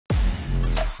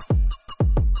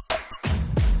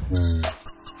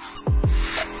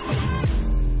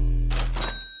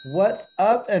What's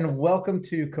up, and welcome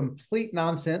to Complete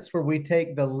Nonsense, where we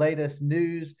take the latest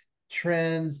news,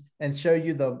 trends, and show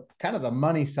you the kind of the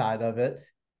money side of it.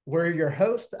 We're your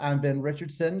host. I'm Ben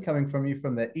Richardson, coming from you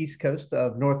from the East Coast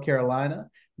of North Carolina.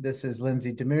 This is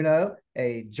Lindsay DeMuno,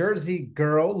 a Jersey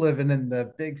girl living in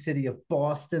the big city of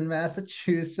Boston,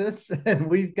 Massachusetts. And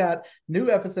we've got new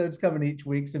episodes coming each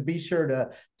week. So be sure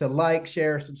to like,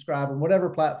 share, subscribe on whatever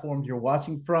platforms you're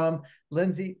watching from.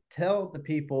 Lindsay, tell the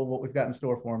people what we've got in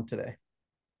store for them today.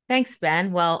 Thanks,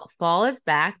 Ben. Well, fall is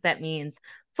back. That means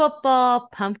football,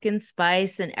 pumpkin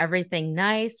spice, and everything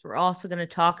nice. We're also going to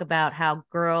talk about how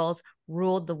girls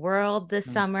ruled the world this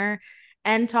Hmm. summer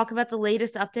and talk about the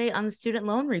latest update on the student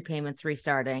loan repayments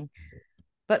restarting.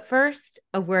 But first,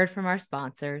 a word from our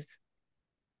sponsors.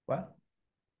 What?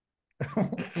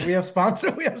 We have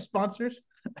sponsors. We have sponsors.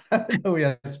 No, we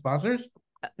have sponsors.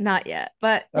 Not yet,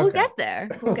 but we'll Okay. get there.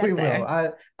 We'll We get will.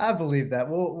 there. I believe that.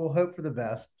 We'll hope for the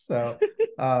best. So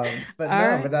but All no,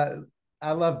 right. but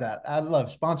I love that. I love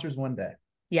sponsors one day.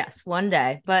 Yes, one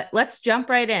day. But let's jump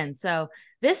right in. So,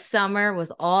 this summer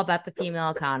was all about the female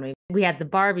economy. We had the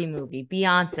Barbie movie,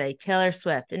 Beyonce, Taylor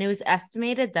Swift, and it was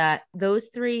estimated that those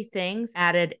three things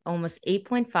added almost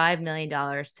 $8.5 million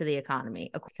to the economy,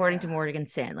 according to Yeah, Morgan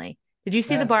Stanley. Did you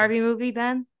see the that Barbie is movie,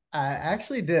 Ben? I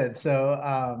actually did. So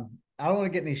I don't want to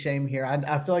get any shame here.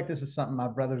 I feel like this is something my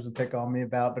brothers would pick on me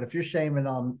about, but if you're shaming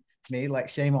on me, like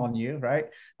shame on you, right?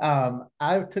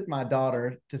 I took my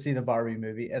daughter to see the Barbie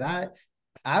movie, and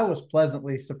I was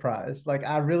pleasantly surprised. Like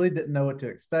I really didn't know what to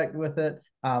expect with it.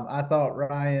 I thought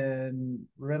Ryan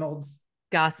Reynolds,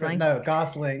 Gosling. no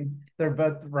Gosling. They're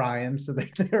both Ryan, so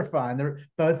they're fine. They're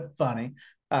both funny,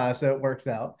 so it works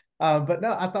out. But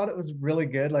no, I thought it was really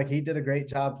good. Like he did a great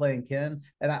job playing Ken,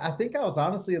 and I think I was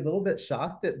honestly a little bit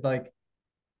shocked at like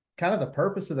kind of the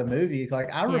purpose of the movie.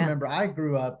 Like I Yeah. remember I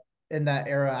grew up in that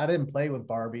era. I didn't play with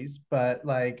Barbies, but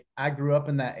like I grew up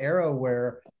in that era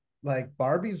where like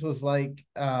Barbies was like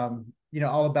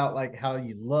all about like how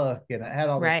you look and it had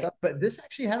all this Right. stuff. But this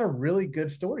actually had a really good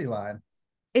storyline.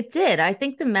 It did. I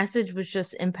think the message was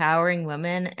just empowering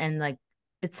women and like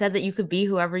it said that you could be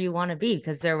whoever you want to be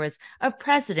because there was a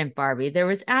president Barbie, there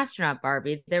was astronaut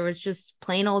Barbie, there was just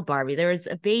plain old Barbie, there was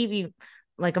a baby,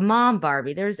 like a mom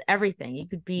Barbie, there was everything. You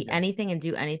could be Yeah. anything and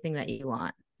do anything that you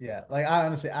want. Yeah. Like I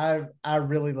honestly I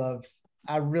really loved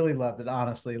it,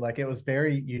 honestly. Like it was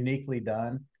very uniquely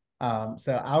done.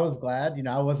 So I was glad,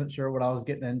 I wasn't sure what I was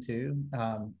getting into.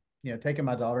 Taking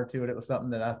my daughter to it, it was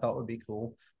something that I thought would be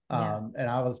cool. Yeah. And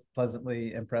I was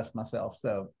pleasantly impressed myself.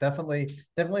 So definitely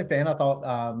a fan. I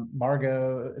thought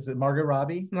Margot, is it Margot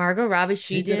Robbie? Margot Robbie,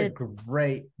 she She did a did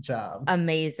great job.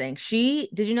 amazing. She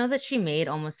did you know that she made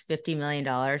almost $50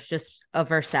 million just of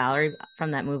her salary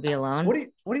from that movie alone? What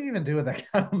do you even do with that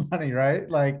kind of money, right?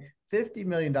 Like $50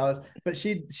 million. But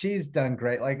she's done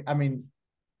great. Like, I mean,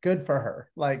 good for her.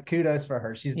 Like, kudos for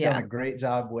her. She's done a Yeah. great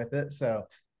job with it. So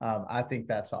I think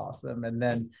that's awesome. And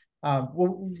then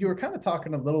well, you were kind of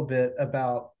talking a little bit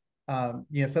about some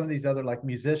of these other like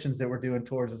musicians that we're doing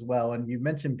tours as well. And you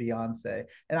mentioned Beyonce.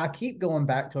 And I keep going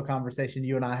back to a conversation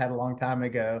you and I had a long time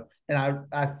ago. And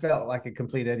I felt like a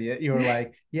complete idiot. You were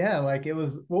like, yeah, like it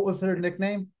was, what was her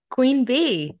nickname? Queen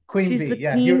Bee. Queen She's Bee. the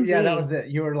Yeah, queen yeah, that bee. was it.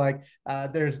 You were like,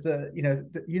 there's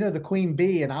the Queen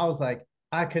Bee, and I was like,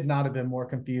 I could not have been more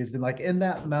confused. And like in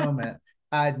that moment,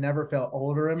 I'd never felt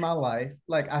older in my life.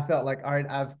 Like I felt like, all right,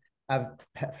 I've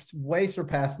way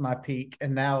surpassed my peak,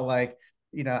 and now like,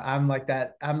 I'm like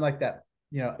that.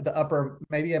 The upper,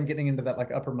 maybe I'm getting into that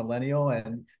like upper millennial,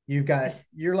 and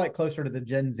you're like closer to the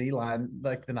Gen Z line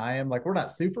like than I am. Like we're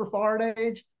not super far in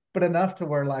age, but enough to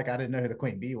where like I didn't know who the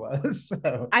Queen Bee was.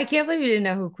 So I can't believe you didn't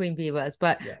know who Queen Bee was,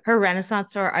 but yeah, her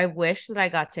Renaissance tour, I wish that I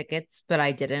got tickets, but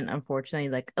I didn't, unfortunately,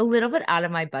 like a little bit out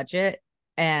of my budget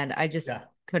and I just yeah,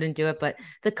 couldn't do it. But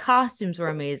the costumes were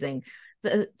amazing.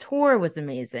 The tour was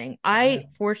amazing. yeah. I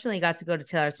fortunately got to go to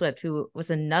Taylor Swift, who was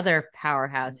another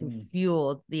powerhouse who Mm.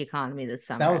 fueled the economy this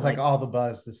That summer. was like Like, all the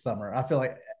buzz this summer. I feel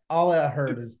like all I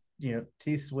heard is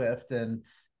T Swift and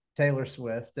Taylor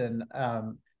Swift, and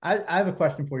I have a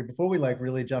question for you before we like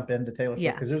really jump into Taylor Swift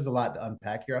yeah, because there's a lot to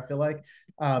unpack here. I feel like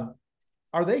um,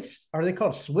 are they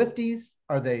called Swifties?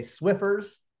 Are they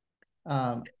Swiffers?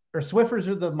 Or Swiffers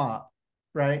are the mop,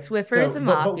 right? Swiffer's So, a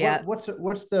but mop. but Yeah, what's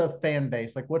the fan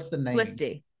base like? What's the name?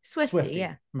 Swifty. Swifty. Swifty.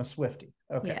 Yeah. I'm a Swifty.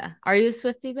 Okay. Yeah. Are you a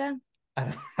Swifty, Ben?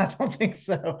 I don't think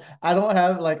so. I don't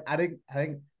have like I didn't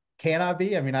can I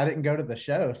be? I mean, I didn't go to the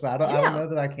show, so I don't No. know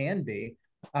that I can be.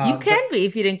 You But can be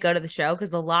if you didn't go to the show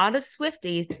because a lot of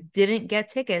Swifties didn't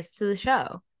get tickets to the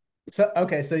show. so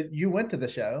okay, so you went to the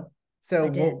show. So I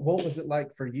did. what was it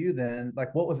like for you then?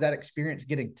 Like what was that experience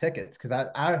getting tickets? Because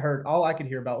I heard all I could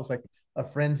hear about was like a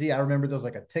frenzy. I remember there was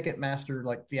like a Ticketmaster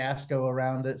like fiasco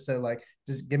around it. So like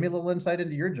just give me a little insight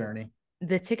into your journey.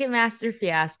 The Ticketmaster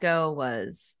fiasco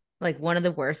was like one of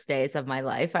the worst days of my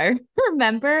life. I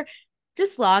remember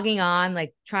just logging on,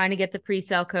 like trying to get the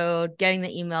pre-sale code, getting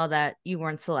the email that you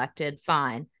weren't selected,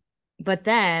 fine. But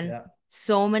then Yeah.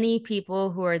 so many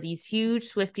people who are these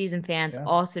huge Swifties and fans Yeah.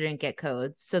 also didn't get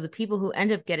codes. So the people who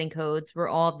end up getting codes were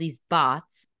all of these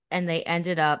bots, and they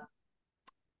ended up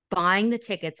buying the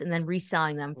tickets and then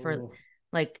reselling them for Ooh.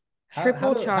 like How triple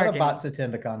how do charging. bots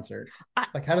attend a concert? I,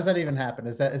 Like how does that even happen?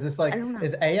 Is this I like don't know.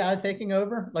 is AI taking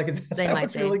over? Like is They that might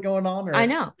what's really be. going on? I Or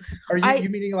know. are I you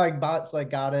meaning like bots like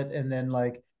got it and then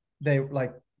like they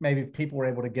like maybe people were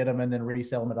able to get them and then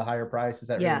resell them at a higher price? Is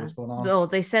that really Yeah. what's going on? Though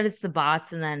they said it's the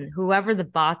bots, and then whoever the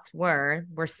bots were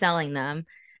selling them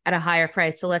at a higher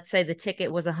price. So let's say the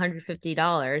ticket was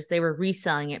 $150. They were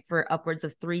reselling it for upwards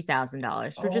of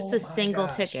 $3,000 for just Oh a my single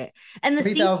gosh. ticket. And the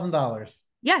seats, $3,000.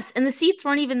 yes, and the seats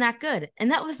weren't even that good.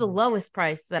 And that was the lowest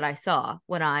price that I saw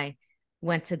when I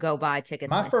went to go buy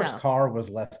tickets My first myself. car was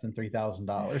less than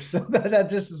 $3,000. So that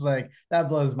just is like that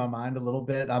blows my mind a little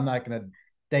bit. I'm not gonna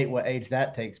date what age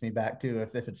that takes me back to.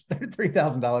 If it's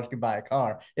 $3,000 to buy a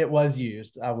car, it was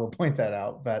used. I will point that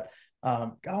out. But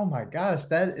oh my gosh,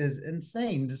 that is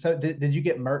insane. So did you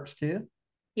get merch too?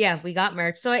 Yeah, we got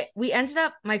merch. So we ended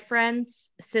up, my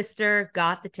friend's sister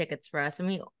got the tickets for us, and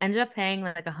we ended up paying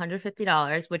like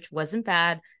 $150, which wasn't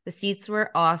bad. The seats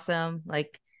were awesome,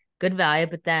 like good value.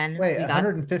 But then Wait, we got,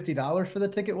 $150 for the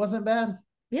ticket wasn't bad?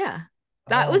 yeah,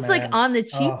 that Oh was like man. on the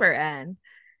Oh, cheaper end.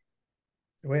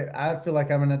 wait, I feel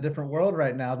like I'm in a different world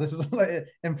right now. This is like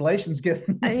inflation's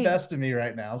getting I the mean, best of me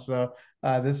right now. So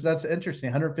that's interesting.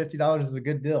 $150 is a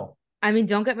good deal. I mean,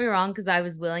 don't get me wrong, because I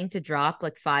was willing to drop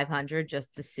like 500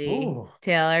 just to see Ooh.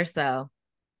 Taylor. So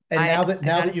And I I now got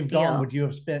a that you've gone, steal. would you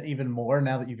have spent even more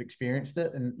now that you've experienced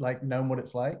it and like known what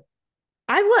it's like?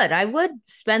 I would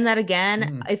spend that again.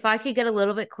 Mm. If I could get a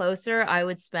little bit closer, I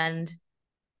would spend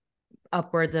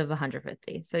upwards of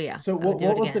 150. So yeah, So I would do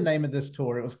what it was the again. name of this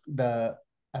tour? It was the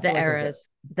I feel The like it was a eras,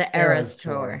 the eras Eras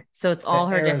tour. tour. So it's all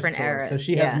The her Eras different tour. So eras.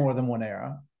 she has Yeah. more than one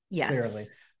era, clearly. Yes.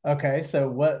 Okay, so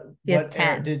She has what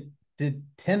era 10. did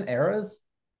 10 eras?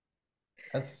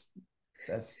 That's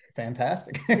that's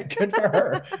fantastic. Good for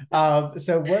her.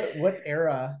 So what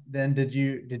era then did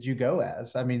you go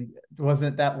as? I mean,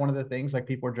 wasn't that one of the things like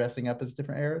people were dressing up as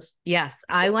different eras? Yes.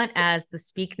 I went as the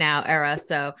Speak Now era.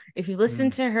 So if you listen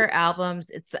Mm. to her albums,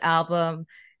 it's the album.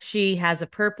 She has a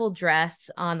purple dress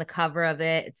on the cover of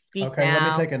it. It's Speak Okay, let me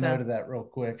Now. take a So note of that real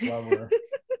quick while we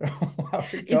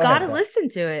you go got to ahead though. listen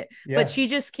to it. But Yeah, she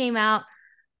just came out.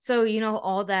 So,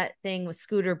 all that thing with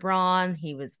Scooter Braun,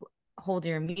 he was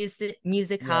holding her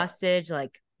music yeah, hostage.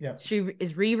 Like yeah. she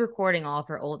is re-recording all of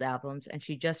her old albums, and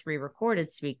she just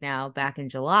re-recorded Speak Now back in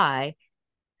July.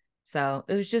 So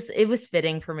it was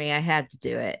fitting for me. I had to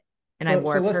do it. And I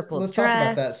wore So a purple let's talk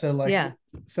about that. dress. So like Yeah.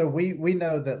 so we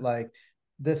know that like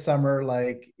this summer,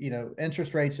 like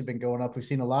interest rates have been going up. We've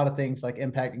seen a lot of things like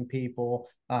impacting people.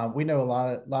 We know a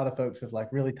lot of folks have like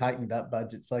really tightened up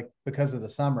budgets like because of the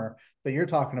summer. But you're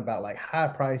talking about like high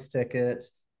price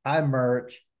tickets, high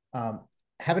merch,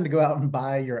 having to go out and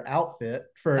buy your outfit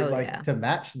for Oh like yeah. to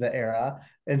match the era.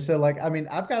 And so like I mean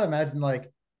I've got to imagine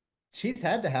like she's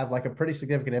had to have like a pretty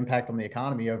significant impact on the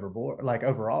economy overboard, like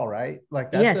overall, right? Like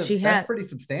Yes, she that's had pretty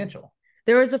substantial.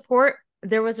 there was a report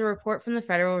there was a report from the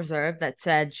Federal Reserve that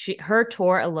said her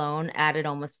tour alone added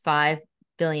almost $5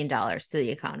 billion to the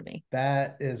economy.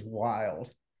 That is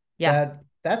wild. Yeah.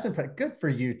 That's impressive. Good for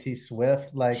you, T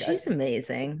Swift. She's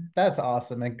amazing. That's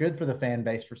awesome and good for the fan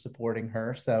base for supporting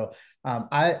her. So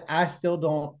I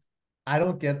still I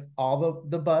don't get all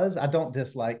the buzz. I don't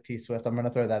dislike T Swift. I'm going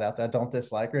to throw that out there. I don't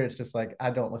dislike her. It's just like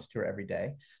I don't listen to her every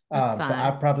day. That's So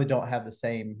I fine. probably don't have the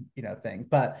same thing.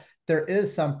 But there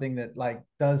is something that like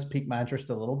does pique my interest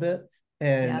a little bit,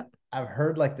 and Yep. I've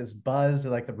heard like this buzz,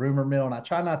 like the rumor mill, and I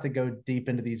try not to go deep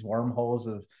into these wormholes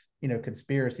of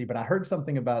conspiracy, but I heard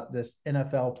something about this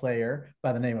NFL player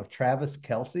by the name of Travis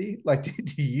Kelsey. Like,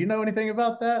 do you know anything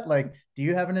about that? Like, do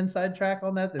you have an inside track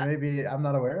on that maybe I'm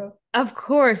not aware Of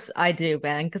course I do,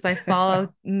 Ben, because I of?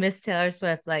 follow Miss Taylor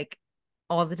Swift like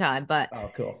all the time. But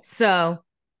Oh, cool. so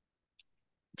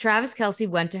Travis Kelsey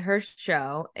went to her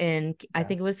show in, I Yeah.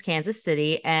 think it was Kansas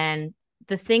City. And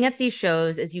the thing at these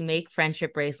shows is you make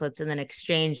friendship bracelets and then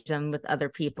exchange them with other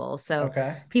people. So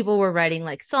Okay. people were writing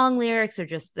like song lyrics or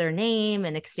just their name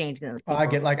and exchanging them with Oh, I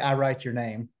people. get like I write your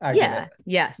name. I get it.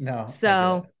 Yeah. Yes. No, I get it.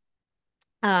 So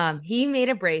he made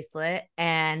a bracelet,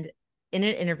 and in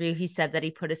an interview, he said that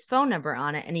he put his phone number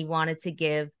on it and he wanted to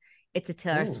give it to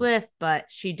Taylor Ooh, Swift, but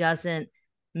she doesn't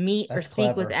meet or that's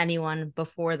speak with clever. anyone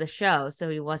before the show. So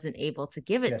he wasn't able to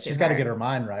give Yeah, it to she's got to her. get her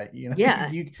mind right. Yeah,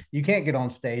 You can't get on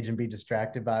stage and be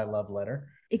distracted by a love letter.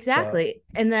 So exactly.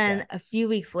 And yeah. then a few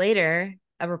weeks later,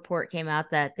 a report came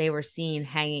out that they were seen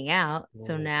hanging out.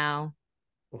 So Ooh, now,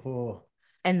 ooh.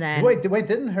 and then Wait,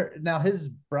 didn't her now his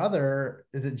brother,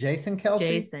 is it Jason Kelsey?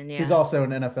 Jason, Who's yeah. also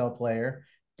an NFL player.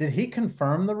 Did he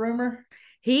confirm the rumor?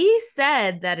 He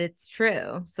said that it's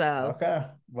true. So Okay.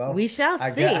 we Well, shall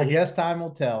I see. guess time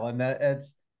will tell. And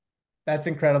that's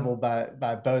incredible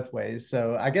by both ways.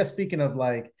 So I guess speaking of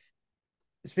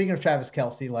Travis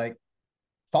Kelsey, like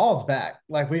fall's back.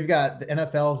 Like we've got the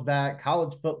NFL's back,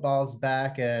 college football's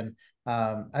back, and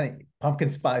I think pumpkin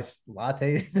spice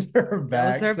lattes are Those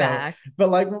back. are So, back. but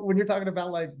like when you're talking about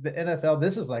like the NFL,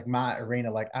 this is like my arena.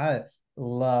 Like I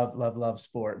love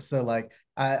sports. So like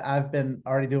I've been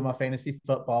already doing my fantasy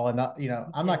football, and not, Me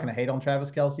I'm not going too. to hate on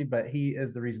Travis Kelsey, but he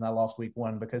is the reason I lost week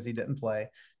 1 because he didn't play.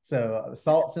 So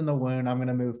salt's in the wound. I'm going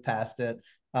to move past it.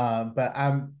 But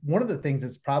I'm one of the things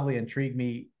that's probably intrigued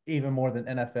me even more than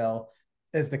NFL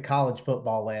is the college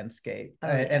football landscape. Oh,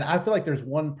 And yeah. I feel like there's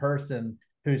one person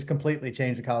who's completely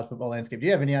changed the college football landscape. Do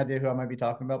you have any idea who I might be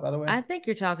talking about, by the way? I think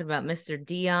you're talking about Mr.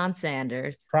 Deion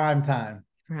Sanders. Prime time.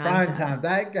 Prime Prime time. time.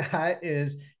 That guy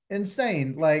is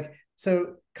insane. Like,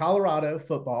 so Colorado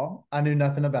football, I knew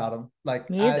nothing about him. Like,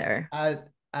 Me either. I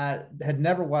had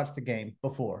never watched a game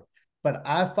before, but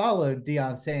I followed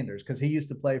Deion Sanders because he used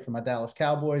to play for my Dallas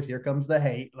Cowboys. Here comes the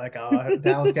hate. Like, oh,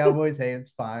 Dallas Cowboys, hey, it's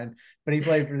fine. But he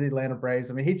played for the Atlanta Braves.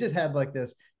 I mean, he just had like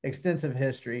this extensive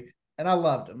history, and I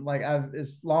loved him. Like,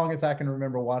 as long as I can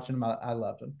remember watching him, I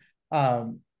loved him.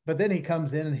 But then he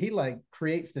comes in and he like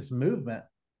creates this movement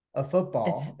of It's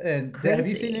football. And have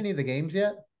you seen crazy. any of the games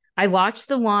yet? I watched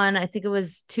the one, I think it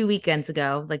was 2 weekends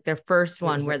ago, like their first What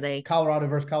one was where it? they, Colorado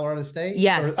versus Colorado State,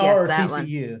 yes, yes, or that one.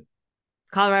 TCU?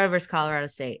 Colorado versus Colorado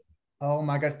State. Oh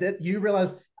my gosh! You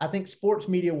realize? I think Sports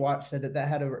Media Watch said that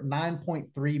had over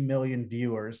 9.3 million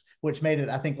viewers, which made it,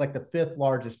 I think, like the 5th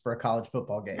largest for a college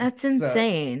football game. That's So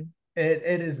insane. it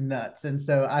is nuts. And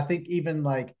so I think even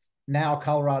like now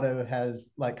Colorado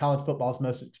has like college football's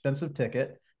most expensive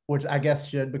ticket, which I guess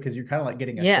should, because you're kind of like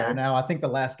getting a show Yeah. now. I think the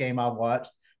last game I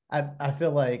watched, I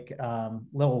feel like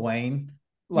Lil Wayne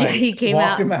Yeah, he like came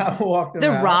out. walked him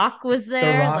The out. Rock was The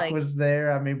there. Rock Like, was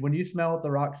there. I mean, when you smell what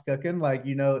the Rock's cooking, like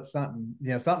it's something,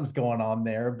 something's going on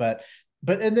there. But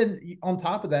and then on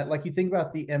top of that, like you think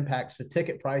about the impacts, the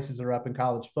ticket prices are up in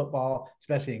college football,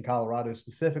 especially in Colorado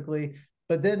specifically.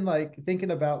 But then like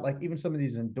thinking about like even some of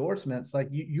these endorsements, like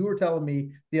you were telling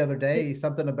me the other day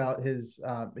something about his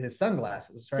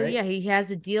sunglasses, so right? yeah, he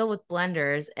has a deal with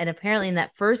Blenders, and apparently in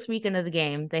that first weekend of the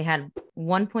game, they had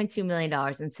 $1.2 million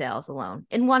in sales alone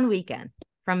in one weekend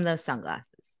from those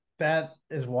sunglasses. That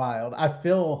is wild. I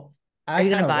Are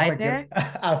you kind gonna of buy want a to get,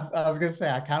 pair? I was going to say,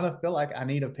 I kind of feel like I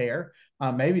need a pair,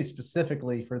 maybe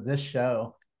specifically for this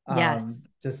show. Yes.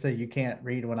 Just so you can't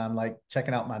read when I'm like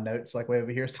checking out my notes, like way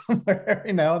over here somewhere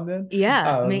every now and then.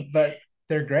 Yeah. Me. But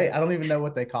they're great. I don't even know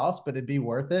what they cost, but it'd be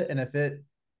worth it. And if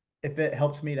it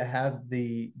helps me to have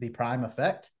the prime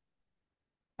effect,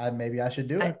 maybe I should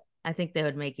do I it. I think they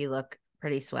would make you look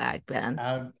pretty swag, Ben.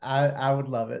 I would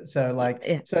love it. So like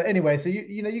Yeah. so anyway, so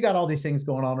you got all these things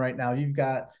going on right now. You've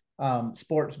got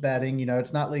sports betting.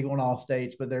 It's not legal in all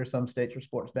states, but there are some states where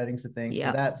sports betting's a thing. So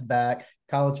Yep. that's back.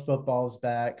 College football's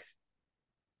back.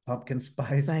 Pumpkin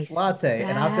spice Spice is latte,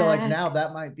 and I feel like now back.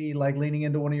 that might be like leaning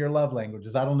into one of your love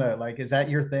languages. I don't know. Like, is that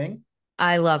your thing?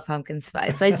 I love pumpkin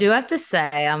spice. I do have to say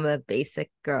I'm a basic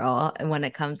girl and when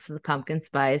it comes to the pumpkin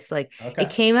spice. Like it Okay.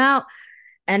 came out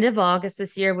end of August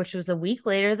this year, which was a week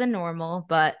later than normal,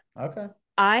 but Okay.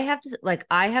 I have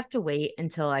to wait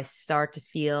until I start to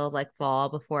feel like fall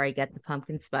before I get the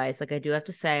pumpkin spice. Like I do have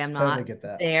to say I'm Totally not get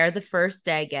that. there the first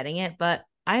day getting it, but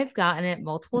I've gotten it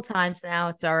multiple times now.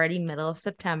 It's already middle of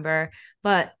September,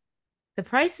 but the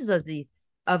prices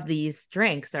of these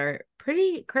drinks are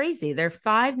pretty crazy. They're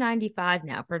 $5.95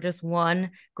 now for just one Is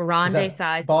grande that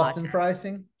size Boston latte.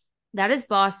 pricing? That is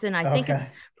Boston. I think Okay.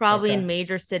 it's probably in Okay.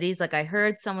 major cities. Like I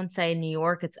heard someone say in New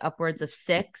York, it's upwards of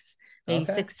six, maybe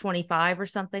Okay. 625 or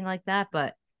something like that.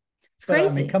 But it's But I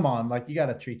mean, crazy. come on, like you got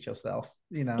to treat yourself,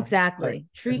 like Exactly.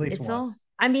 at Treat least it's all. once.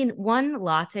 I mean, one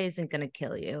latte isn't going to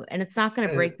kill you, and it's not going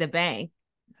to Uh, break the bank.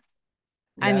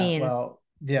 I yeah, mean, well,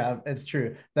 yeah, it's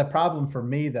true. The problem for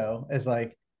me though is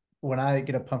like when I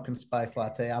get a pumpkin spice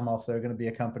latte, I'm also going to be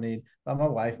accompanied by my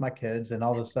wife, my kids, and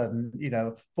all of a sudden,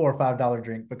 $4 or $5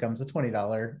 drink becomes a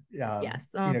 $20,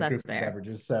 Yes. Oh, that's group of fair.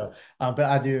 beverages. So, but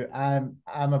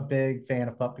I'm a big fan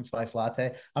of pumpkin spice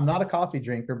latte. I'm not a coffee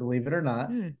drinker, believe it or not.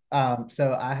 Mm,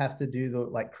 So I have to do the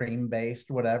like cream based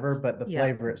whatever, but the yep,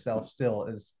 flavor itself still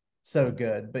is so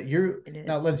good. But you're it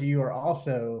now, is. Lindsay, you are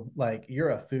also like you're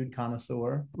a food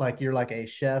connoisseur, like you're like a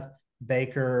chef,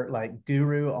 baker, like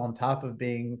guru on top of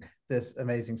being this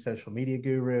amazing social media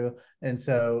guru. And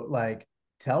so, like,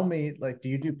 tell me, like, do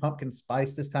you do pumpkin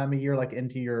spice this time of year, like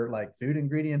into your like food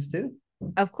ingredients too?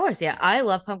 Of course, yeah. I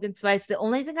love pumpkin spice. The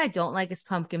only thing I don't like is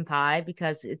pumpkin pie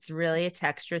because it's really a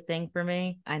texture thing for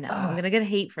me. I know. I'm Ah, gonna get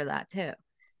hate for that too.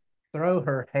 throw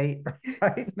her hate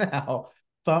right now.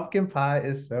 Pumpkin pie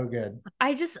is so good.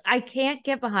 I can't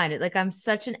get behind it. Like I'm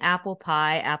such an apple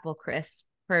pie, apple crisp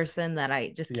person that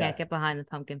I just can't Yeah, get behind the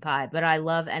pumpkin pie. But I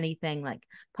love anything like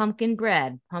pumpkin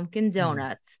bread, pumpkin mm,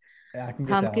 donuts, yeah, I can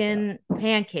get down with that. pumpkin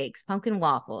pancakes, pumpkin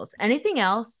waffles. Anything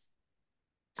else,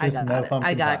 I Just no got it. I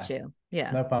pumpkin got pie. you.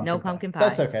 Yeah. No No pumpkin pie.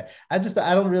 pumpkin That's pie. okay.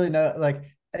 I don't really know. Like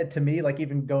to me, like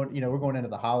even going, we're going into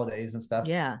the holidays and stuff.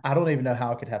 Yeah. I don't even know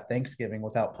how I could have Thanksgiving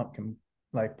without pumpkin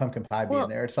pie being Well,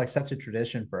 there. It's like such a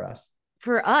tradition for us.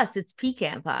 for us, it's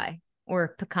pecan pie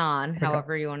or pecan, Pecan,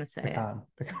 however you want to say it.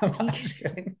 pecan pie. Pecan. Just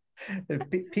kidding.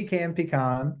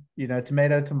 Pecan,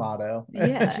 tomato, tomato.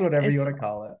 It's Yeah, whatever you it's want to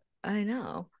call it. I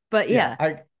know. But Yeah,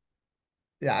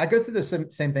 yeah. I go through the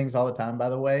same things all the time. By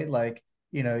the way, like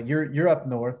you're up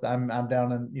north. I'm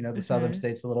down in the southern Hmm.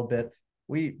 states a little bit.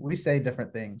 We say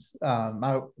different things.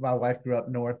 My wife grew up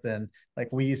north, and like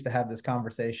we used to have this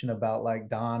conversation about like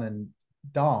Don and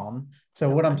Dawn. So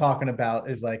what I'm Dawn. talking about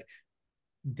is like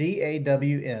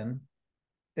DAWN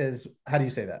is how do you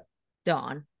say that?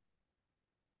 Dawn.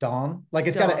 Dawn. Like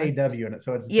it's got an Dawn. AW in it,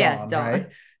 so it's Yeah, Dawn, Dawn. right?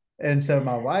 And so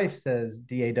my wife says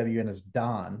DAWN is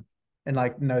Don. And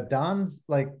like, no, Don's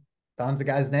a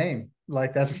guy's name.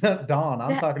 Like that's not Don. I'm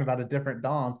That talking about a different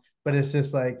Don, but it's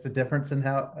just like the difference in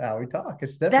how we talk.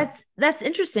 It's different. that's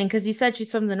interesting because you said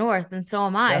she's from the north and so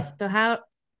am I. Yeah. So how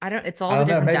I don't it's I all the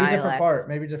don't know. different dialects.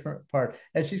 Maybe different part.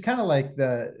 And she's kind of like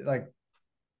the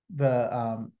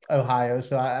Ohio.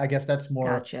 So I guess that's more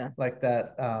Gotcha. like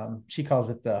that. She calls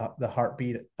it the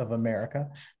heartbeat of America.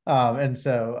 And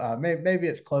so maybe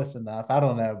it's close enough. I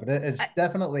don't know, but it's I,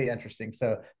 definitely interesting.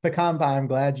 So pecan pie, I'm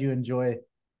glad you enjoy,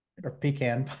 or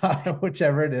pecan pie,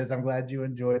 whichever it is. I'm glad you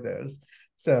enjoy those.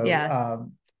 So, yeah.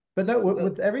 but no, Oh,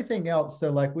 with everything else. So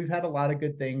like we've had a lot of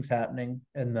good things happening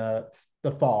in the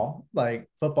fall. Like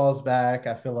football's back.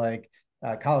 I feel like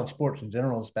college sports in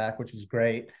general is back, which is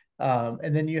great.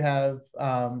 And then you have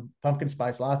pumpkin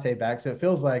spice latte back. So it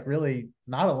feels like really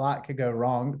not a lot could go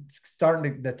wrong.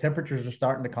 The temperatures are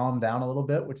starting to calm down a little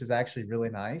bit, which is actually really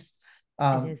nice.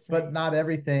 it is But not nice.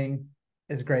 everything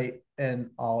is great in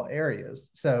all areas.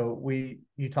 So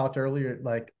you talked earlier,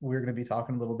 like we're going to be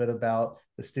talking a little bit about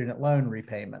the student loan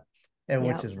repayment, and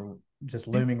which Yep. is just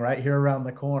looming right here around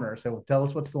the corner. So tell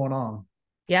us what's going on.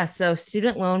 Yeah, so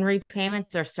student loan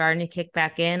repayments are starting to kick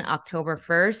back in October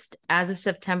 1st. As of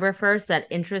September 1st, that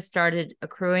interest started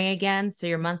accruing again. So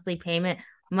your monthly payment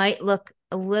might look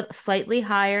a little slightly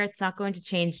higher. It's not going to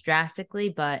change drastically,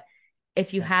 but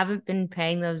if you Yeah. haven't been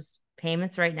paying those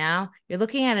payments right now, you're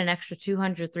looking at an extra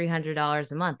 $200,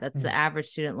 $300 a month. That's the Hmm. average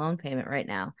student loan payment right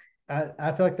now.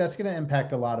 I feel like that's going to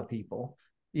impact a lot of people.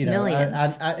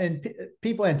 Millions.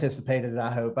 People anticipated it.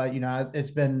 I hope.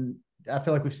 It's been. I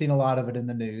feel like we've seen a lot of it in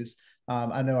the news.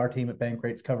 I know our team at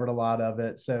Bankrate's covered a lot of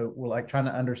it, so we're like trying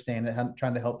to understand it,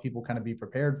 trying to help people kind of be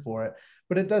prepared for it.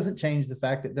 But it doesn't change the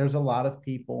fact that there's a lot of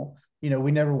people.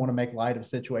 We never want to make light of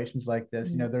situations like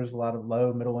this. Mm. There's a lot of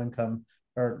low middle income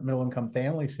or middle income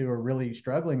families who are really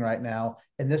struggling right now,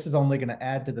 and this is only going to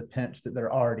add to the pinch that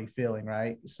they're already feeling.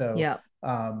 Right, so Yep.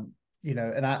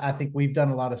 and I think we've done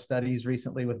a lot of studies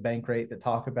recently with Bankrate that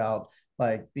talk about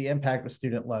like the impact of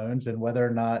student loans and whether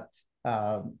or not,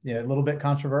 a little bit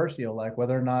controversial, like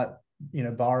whether or not,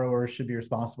 borrowers should be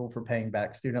responsible for paying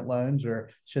back student loans or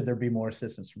should there be more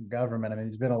assistance from government? I mean,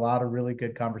 there's been a lot of really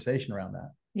good conversation around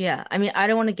that. Yeah. I mean, I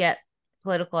don't want to get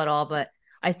political at all, but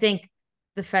I think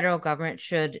the federal government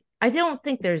should. I don't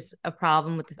think there's a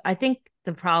problem with. I think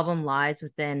the problem lies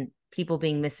within people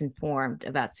being misinformed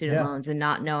about student Yeah. loans and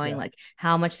not knowing Yeah. like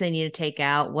how much they need to take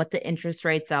out, what the interest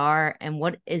rates are, and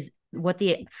what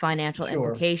the financial Sure.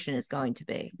 implication is going to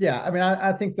be. Yeah. I mean,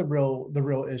 I think the real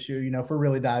issue, if we're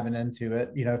really diving into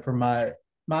it, from my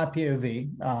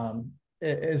POV,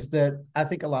 is that I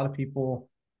think a lot of people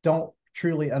don't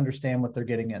truly understand what they're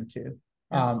getting into.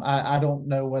 I don't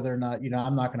know whether or not,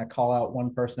 I'm not going to call out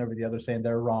one person over the other saying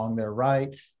they're wrong, they're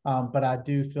right. But I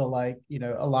do feel like,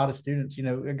 a lot of students,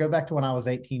 go back to when I was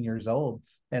 18 years old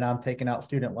and I'm taking out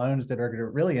student loans that are going to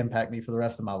really impact me for the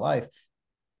rest of my life.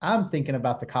 I'm thinking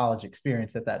about the college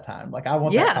experience at that time. Like I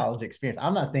want that Yeah. college experience.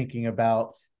 I'm not thinking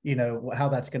about, how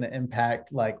that's going to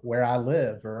impact like where I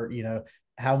live or,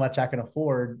 how much I can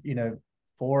afford,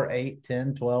 4, 8,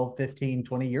 10, 12, 15,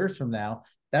 20 years from now.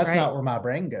 That's Right. not where my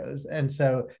brain goes. And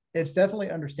so it's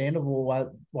definitely understandable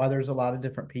why there's a lot of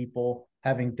different people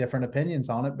having different opinions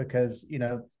on it because,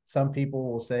 some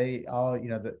people will say, oh,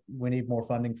 that we need more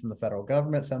funding from the federal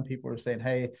government. Some people are saying,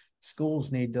 hey,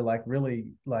 schools need to like really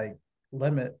like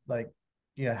limit like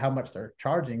how much they're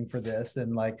charging for this.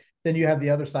 And like then you have the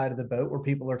other side of the boat where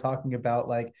people are talking about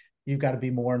like you've got to be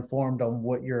more informed on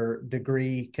what your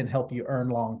degree can help you earn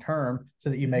long term so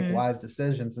that you make wise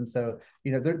decisions. And so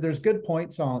there's good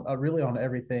points on really on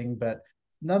everything, but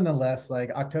nonetheless,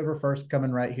 like October 1st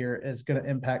coming right here is going to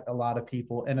impact a lot of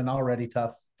people in an already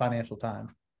tough financial time.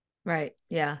 Right.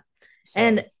 Yeah. So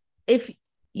And if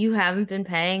you haven't been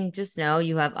paying, just know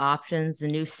you have options. The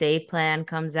new save plan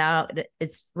comes out.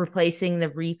 It's replacing the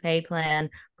repay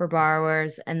plan for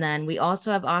borrowers. And then we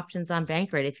also have options on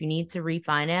Bankrate. If you need to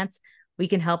refinance, we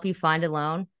can help you find a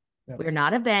loan. yep. We're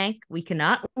not a bank. We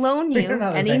cannot loan We're you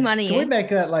not a any bank. money. Can we make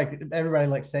that like everybody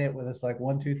like say it with us like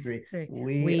 1, 2, 3?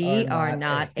 We are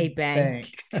not a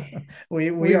bank. We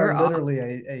are literally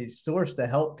a source to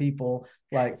help people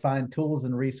like find tools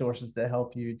and resources to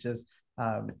help you just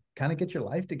kind of get your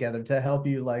life together, to help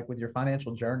you like with your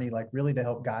financial journey, like really to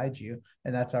help guide you.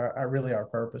 And that's our really our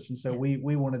purpose. And so we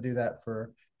want to do that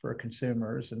for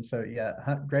consumers. And so yeah,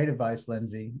 great advice,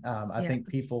 Lindsay. I think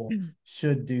people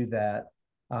should do that.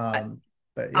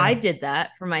 But I yeah, did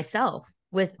that for myself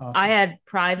with I awesome. had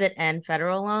private and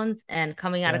federal loans, and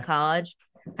coming out of Yeah. college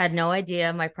had no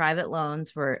idea my private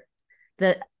loans were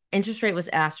the interest rate was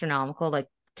astronomical, like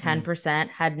 10%,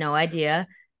 had no idea.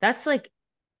 That's like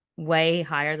way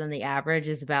higher than the average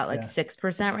is about like Yeah.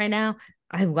 6% right now.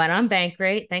 I went on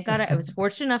Bankrate. Thank God I was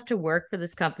fortunate enough to work for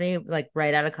this company like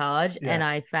right out of college, and Yeah.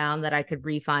 I found that I could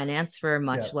refinance for a Yeah.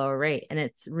 much lower rate, and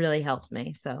it's really helped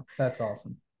me. So That's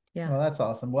awesome. yeah. Well, that's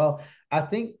awesome. Well, I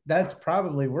think that's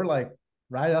probably we're like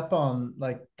right up on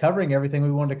like covering everything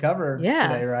we wanted to cover Yeah.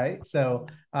 today, right? So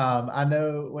I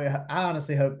know I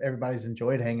honestly hope everybody's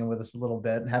enjoyed hanging with us a little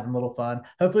bit and having a little fun.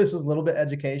 Hopefully this was a little bit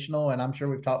educational, and I'm sure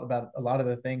we've talked about a lot of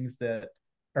the things that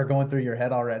are going through your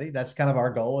head already. That's kind of our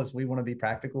goal is we want to be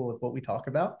practical with what we talk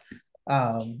about.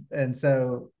 And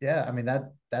so yeah, I mean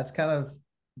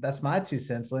that's my 2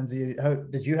 cents. Lindsay,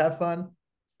 did you have fun?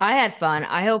 I had fun.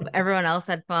 I hope everyone else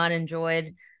had fun,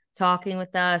 enjoyed talking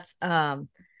with us.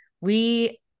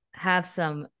 We have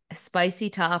some spicy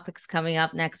topics coming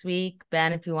up next week.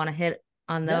 Ben, if you want to hit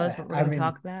on those, Yeah, what we're I going to mean,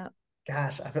 talk about.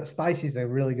 gosh, I feel spicy is a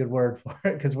really good word for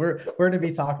it because we're going to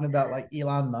be talking about like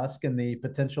Elon Musk and the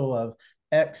potential of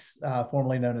X,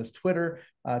 formerly known as Twitter,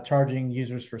 charging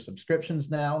users for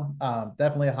subscriptions now.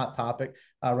 Definitely a hot topic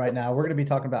right now. We're going to be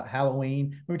talking about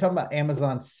Halloween. We're talking about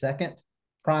Amazon's second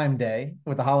Prime Day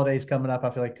with the holidays coming up.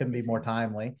 I feel like couldn't be more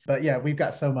timely. But yeah, we've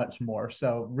got so much more.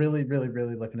 So really, really,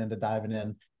 really looking into diving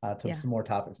in to Yeah, some more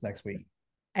topics next week.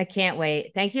 I can't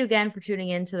wait. Thank you again for tuning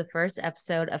in to the first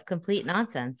episode of Complete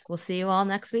Nonsense. We'll see you all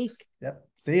next week. Yep.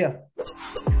 See ya.